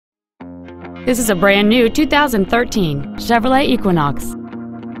This is a brand new 2013 Chevrolet Equinox.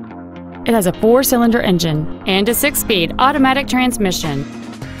 It has a 4-cylinder engine and a 6-speed automatic transmission.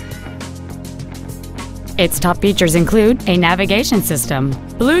 Its top features include a navigation system,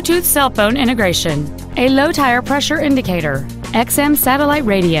 Bluetooth cell phone integration, a low tire pressure indicator, XM satellite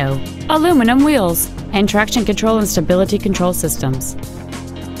radio, aluminum wheels, and traction control and stability control systems.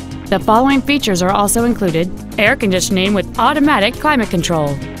 The following features are also included: air conditioning with automatic climate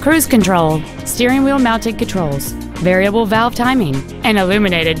control, cruise control, steering wheel mounted controls, variable valve timing, an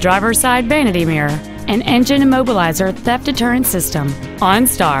illuminated driver's side vanity mirror, an engine immobilizer theft deterrent system,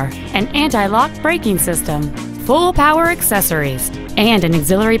 OnStar, an anti-lock braking system, full power accessories, and an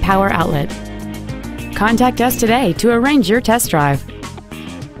auxiliary power outlet. Contact us today to arrange your test drive.